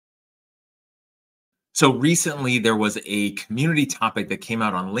So recently there was a community topic that came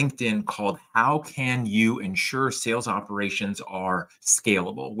out on LinkedIn called "How can you ensure sales operations are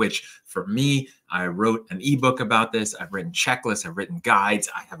scalable?" Which for me, I wrote an ebook about this. I've written checklists, I've written guides.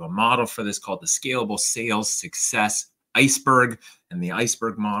 I have a model for this called the Scalable Sales Success Iceberg. And the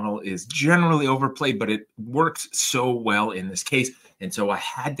iceberg model is generally overplayed, but it works so well in this case. And so I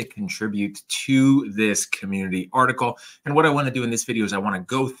had to contribute to this community article. And what I want to do in this video is I want to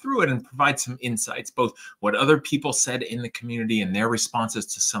go through it and provide some insights, both what other people said in the community and their responses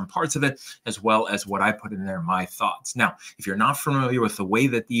to some parts of it, as well as what I put in there, my thoughts. Now, if you're not familiar with the way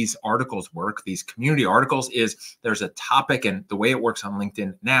that these articles work, these community articles, is there's a topic, and the way it works on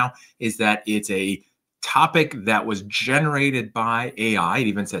LinkedIn now is that it's a topic that was generated by AI. It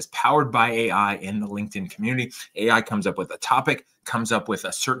even says powered by AI in the LinkedIn community. AI comes up with a topic, comes up with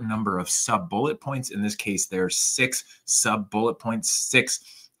a certain number of sub bullet points. In this case, there's 6 sub bullet points, 6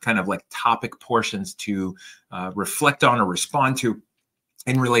 kind of like topic portions to reflect on or respond to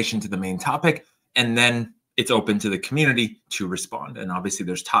in relation to the main topic. And then it's open to the community to respond. And obviously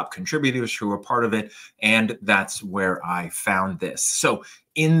there's top contributors who are part of it. And that's where I found this. So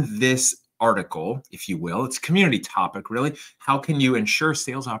in this article, if you will, it's a community topic, really. How can you ensure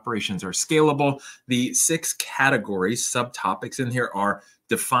sales operations are scalable? The 6 categories, subtopics in here are: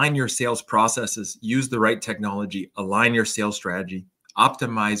 define your sales processes, use the right technology, align your sales strategy,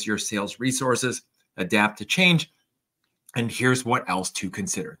 optimize your sales resources, adapt to change, and here's what else to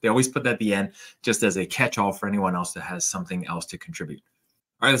consider. They always put that at the end just as a catch-all for anyone else that has something else to contribute.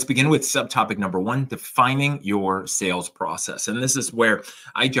 All right, let's begin with subtopic number 1, defining your sales process. And this is where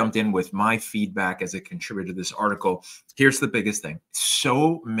I jumped in with my feedback as a contributor to this article. Here's the biggest thing.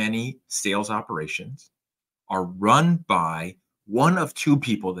 So many sales operations are run by one of 2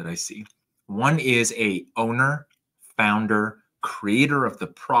 people that I see. One is a owner, founder, creator of the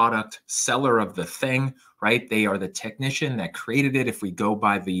product, seller of the thing, right? They are the technician that created it. If we go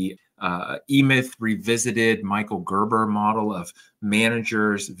by the E-Myth Revisited Michael Gerber model of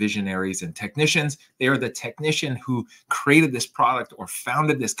managers, visionaries, and technicians, they are the technician who created this product or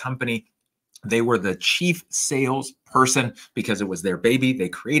founded this company. They were the chief sales person because it was their baby. They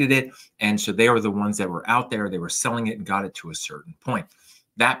created it. And so they are the ones that were out there. They were selling it and got it to a certain point.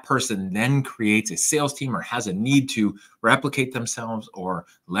 That person then creates a sales team or has a need to replicate themselves or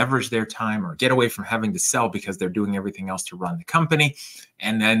leverage their time or get away from having to sell because they're doing everything else to run the company.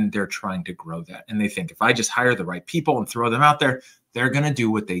 And then they're trying to grow that. And they think, if I just hire the right people and throw them out there, they're going to do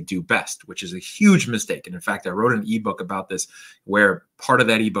what they do best, which is a huge mistake. And in fact, I wrote an ebook about this where part of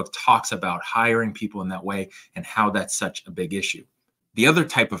that ebook talks about hiring people in that way and how that's such a big issue. The other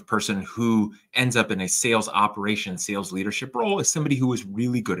type of person who ends up in a sales operation, sales leadership role is somebody who was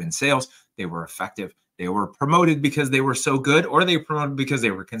really good in sales. They were effective. They were promoted because they were so good, or they were promoted because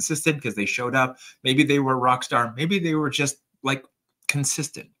they were consistent, because they showed up. Maybe they were a rock star. Maybe they were just like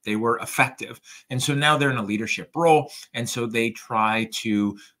consistent. They were effective. And so now they're in a leadership role. And so they try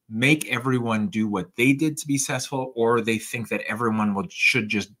to make everyone do what they did to be successful, or they think that everyone should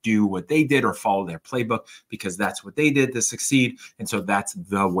just do what they did or follow their playbook because that's what they did to succeed. And so that's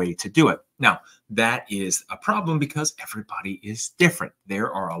the way to do it. Now, that is a problem because everybody is different. There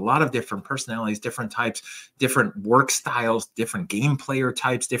are a lot of different personalities, different types, different work styles, different game player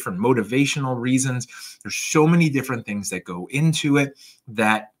types, different motivational reasons. There's so many different things that go into it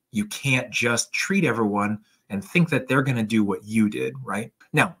that you can't just treat everyone and think that they're going to do what you did, right?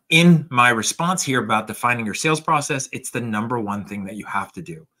 Now, in my response here about defining your sales process, it's the number 1 thing that you have to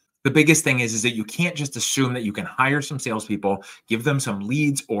do. The biggest thing is that you can't just assume that you can hire some salespeople, give them some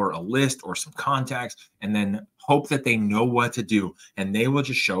leads or a list or some contacts, and then hope that they know what to do and they will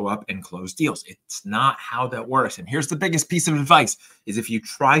just show up and close deals. It's not how that works. And here's the biggest piece of advice is if you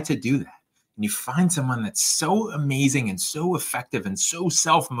try to do that and you find someone that's so amazing and so effective and so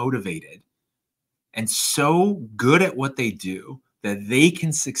self-motivated and so good at what they do that they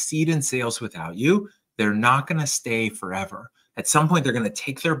can succeed in sales without you, they're not going to stay forever. At some point, they're going to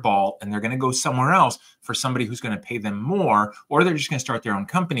take their ball and they're going to go somewhere else for somebody who's going to pay them more, or they're just going to start their own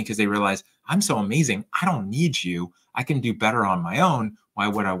company because they realize, I'm so amazing, I don't need you. I can do better on my own. Why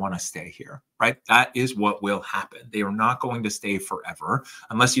would I want to stay here, right? That is what will happen. They are not going to stay forever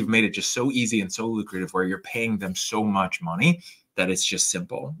unless you've made it just so easy and so lucrative where you're paying them so much money that it's just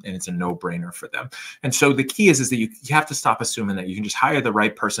simple and it's a no-brainer for them. And so the key is that you have to stop assuming that you can just hire the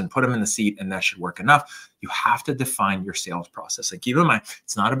right person, put them in the seat, and that should work enough. You have to define your sales process. And keep in mind,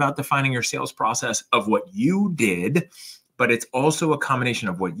 it's not about defining your sales process of what you did, but it's also a combination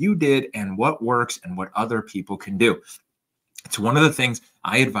of what you did and what works and what other people can do. It's one of the things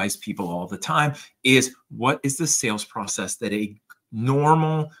I advise people all the time is, what is the sales process that a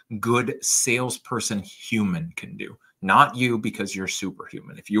normal, good salesperson human can do. Not you, because you're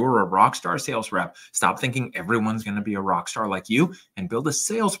superhuman. If you're a rock star sales rep, stop thinking everyone's going to be a rock star like you and build a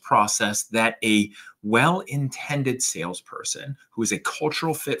sales process that a well-intended salesperson who is a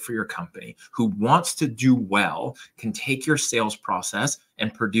cultural fit for your company, who wants to do well, can take your sales process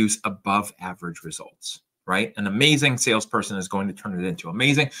and produce above average results, right? An amazing salesperson is going to turn it into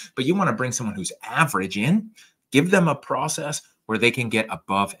amazing, but you want to bring someone who's average in, give them a process where they can get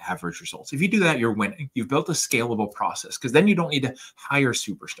above average results. If you do that, you're winning. You've built a scalable process, because then you don't need to hire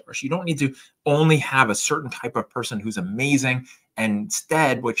superstars. You don't need to only have a certain type of person who's amazing. And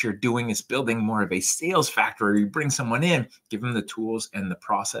instead, what you're doing is building more of a sales factory. You bring someone in, give them the tools and the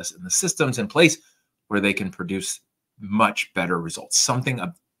process and the systems in place where they can produce much better results, something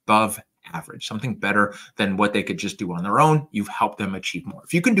above average, something better than what they could just do on their own. You've helped them achieve more.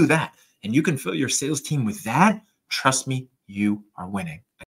 If you can do that and you can fill your sales team with that, trust me, you are winning.